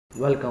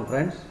Welcome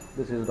friends,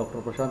 this is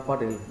Dr. Prashant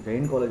Patil,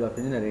 Jain College of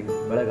Engineering,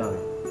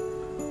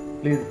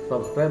 Belagavi. Please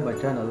subscribe my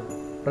channel,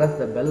 press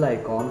the bell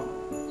icon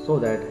so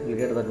that you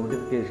get the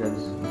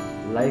notifications,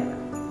 like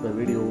the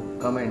video,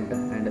 comment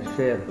and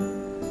share.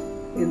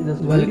 In this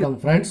Welcome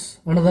friends,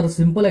 another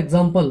simple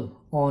example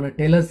on a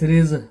Taylor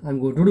series I am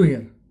going to do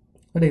here.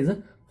 That is,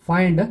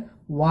 find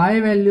y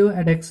value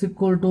at x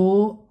equal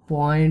to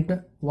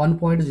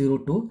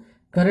 1.02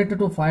 correct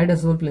to 5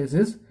 decimal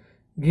places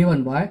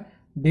given by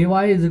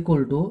dy is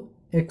equal to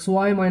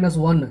xy minus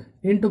 1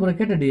 into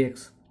bracket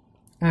dx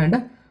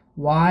and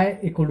y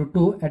equal to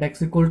 2 at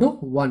x equal to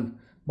 1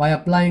 by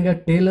applying a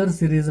Taylor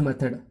series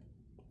method.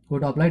 Go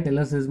to apply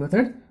Taylor series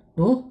method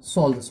to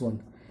solve this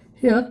one.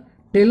 Here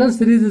Taylor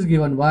series is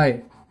given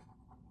by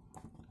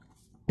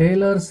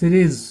Taylor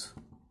series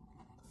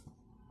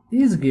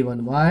is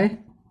given by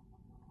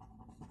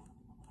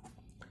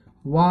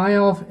y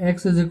of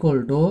x is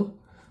equal to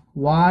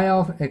y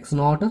of x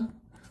naught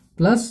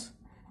plus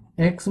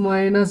x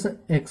minus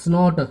x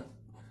naught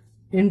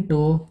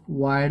into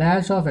y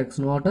dash of x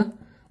naught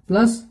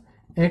plus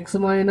x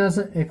minus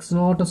x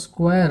naught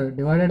square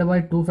divided by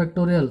 2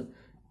 factorial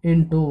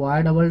into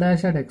y double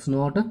dash at x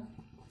naught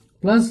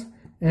plus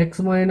x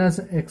minus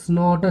x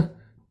naught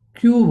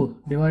cube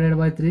divided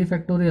by 3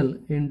 factorial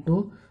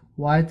into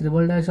y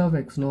triple dash of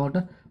x naught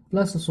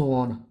plus so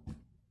on.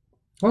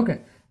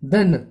 Okay,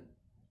 then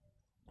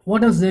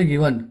what else they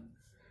given?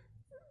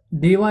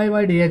 Dy by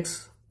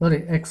dx,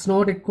 sorry, x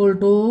naught equal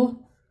to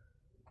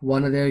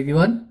 1 they are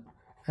given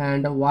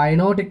and y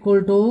naught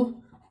equal to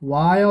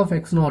y of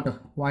x naught.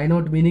 Y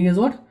naught meaning is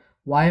what?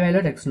 Y value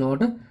at x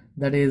naught,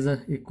 that is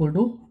equal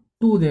to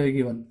 2 they are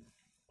given.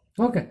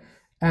 Okay,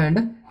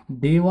 and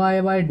dy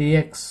by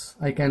dx,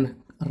 I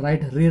can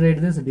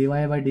rewrite this dy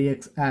by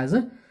dx as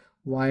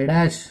y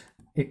dash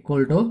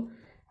equal to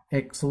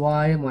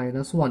xy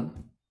minus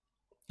 1.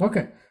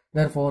 Okay,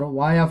 therefore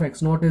y of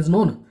x naught is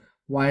known,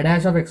 y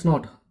dash of x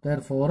naught,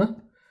 therefore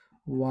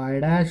y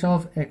dash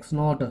of x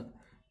naught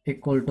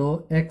equal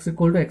to x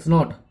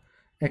naught.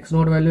 X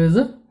naught value is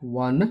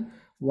 1,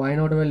 y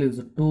naught value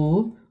is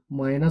 2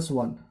 minus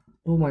 1.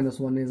 2 minus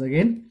 1 is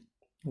again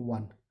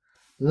 1.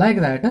 Like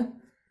that,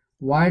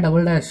 y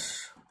double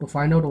dash, to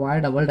find out y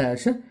double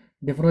dash,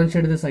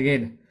 differentiate this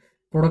again.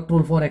 Product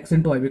rule for x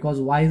into y,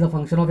 because y is a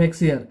function of x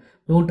here.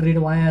 Don't treat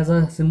y as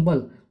a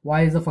symbol.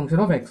 Y is a function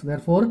of x.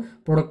 Therefore,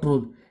 product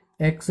rule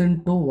x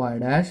into y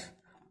dash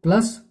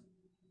plus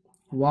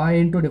y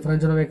into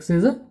differential of x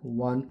is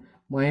 1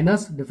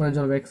 minus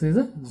differential of x is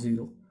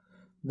 0.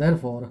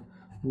 Therefore,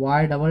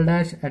 y double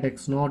dash at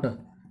x naught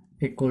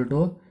equal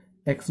to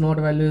x naught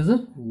value is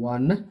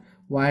 1,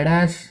 y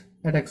dash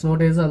at x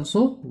naught is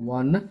also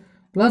 1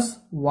 plus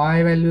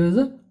y value is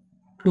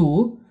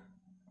 2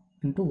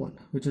 into 1,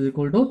 which is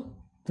equal to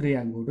 3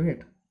 I am going to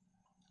get.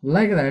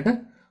 Like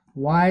that,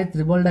 y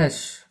triple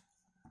dash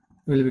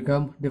will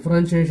become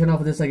differentiation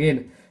of this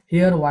again.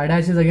 Here y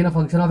dash is again a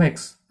function of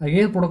x.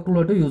 Again product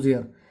rule to use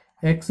here.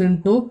 X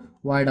into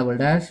y double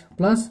dash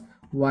plus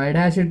y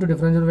dash into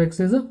differential of x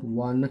is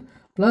 1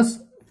 plus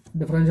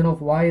differential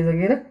of y is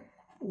again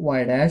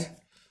y dash.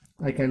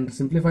 I can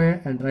simplify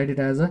and write it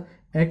as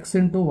x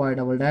into y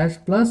double dash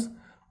plus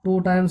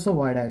 2 times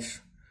y dash.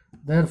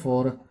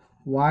 Therefore,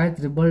 y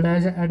triple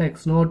dash at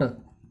x naught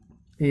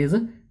is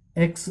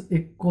x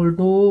equal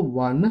to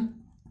 1,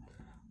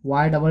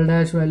 y double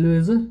dash value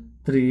is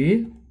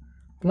 3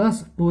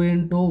 plus 2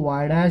 into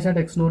y dash at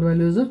x naught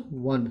value is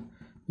 1,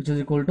 which is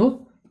equal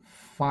to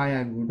 5 I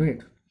am going to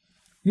get.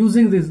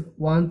 Using this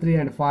 1, 3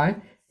 and 5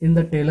 in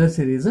the Taylor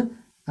series,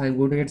 I am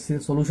going to get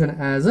solution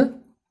as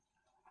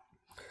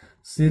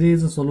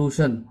series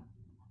solution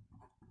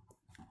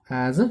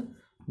as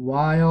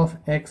y of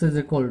x is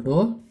equal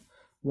to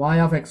y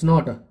of x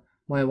naught.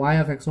 My y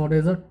of x naught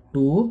is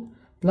 2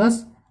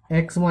 plus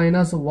x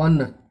minus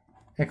 1,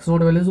 x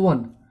naught value is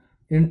 1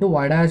 into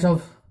y dash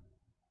of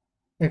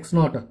x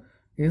naught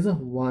is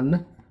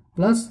 1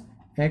 plus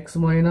x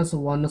minus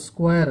 1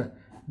 square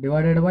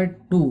divided by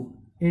 2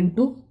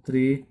 into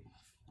 3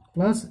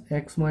 plus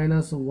x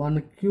minus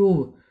 1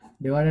 cube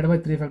divided by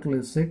 3 factorial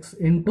is 6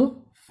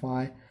 into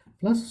 5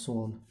 plus so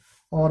on.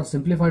 Or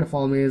simplified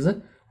form is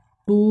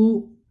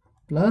 2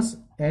 plus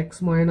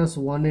x minus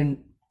 1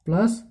 in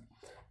plus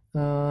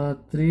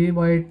 3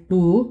 by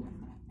 2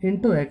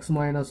 into x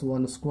minus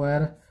 1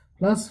 square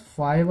plus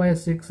 5 by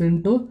 6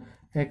 into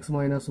x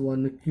minus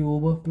 1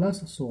 cube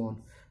plus so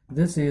on.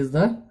 This is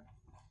the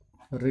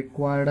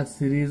required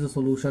series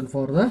solution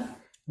for the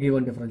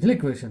given differential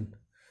equation.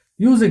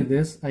 Using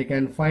this, I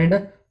can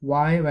find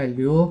y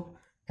value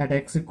at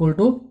x equal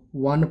to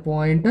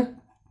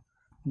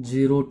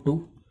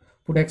 1.02.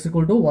 Put x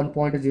equal to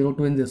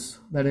 1.02 in this.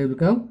 That will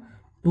become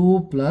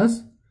 2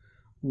 plus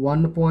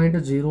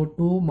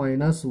 1.02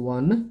 minus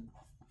 1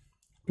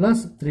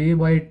 plus 3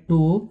 by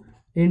 2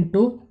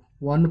 into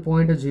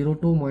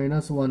 1.02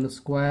 minus 1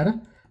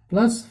 square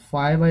plus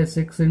 5 by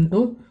 6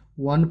 into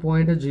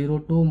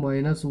 1.02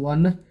 minus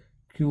 1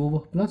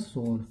 cube plus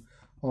so on.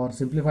 Or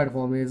simplified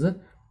form is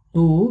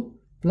 2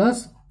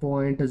 plus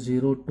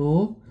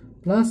 0.02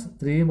 plus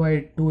 3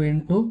 by 2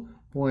 into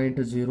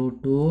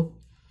 0.02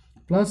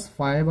 plus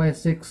 5 by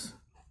 6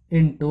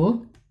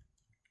 into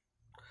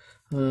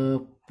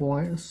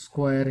point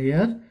square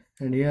here,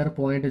 and here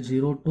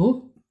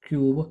 0.02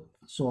 cube,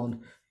 so on. You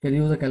can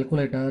use a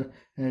calculator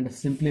and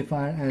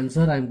simplify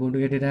answer. I'm going to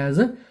get it as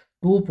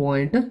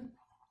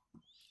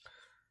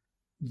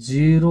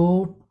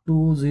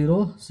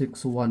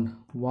 2.02061,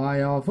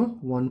 y of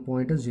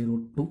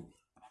 1.02.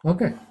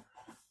 Okay,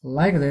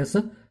 like this.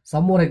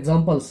 Some more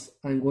examples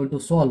I'm going to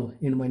solve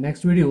in my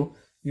next video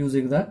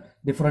using the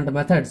different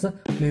methods.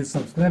 Please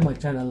subscribe my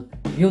channel,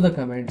 give the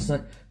comments,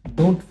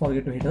 don't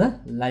forget to hit the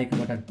like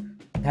button.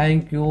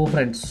 Thank you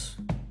friends.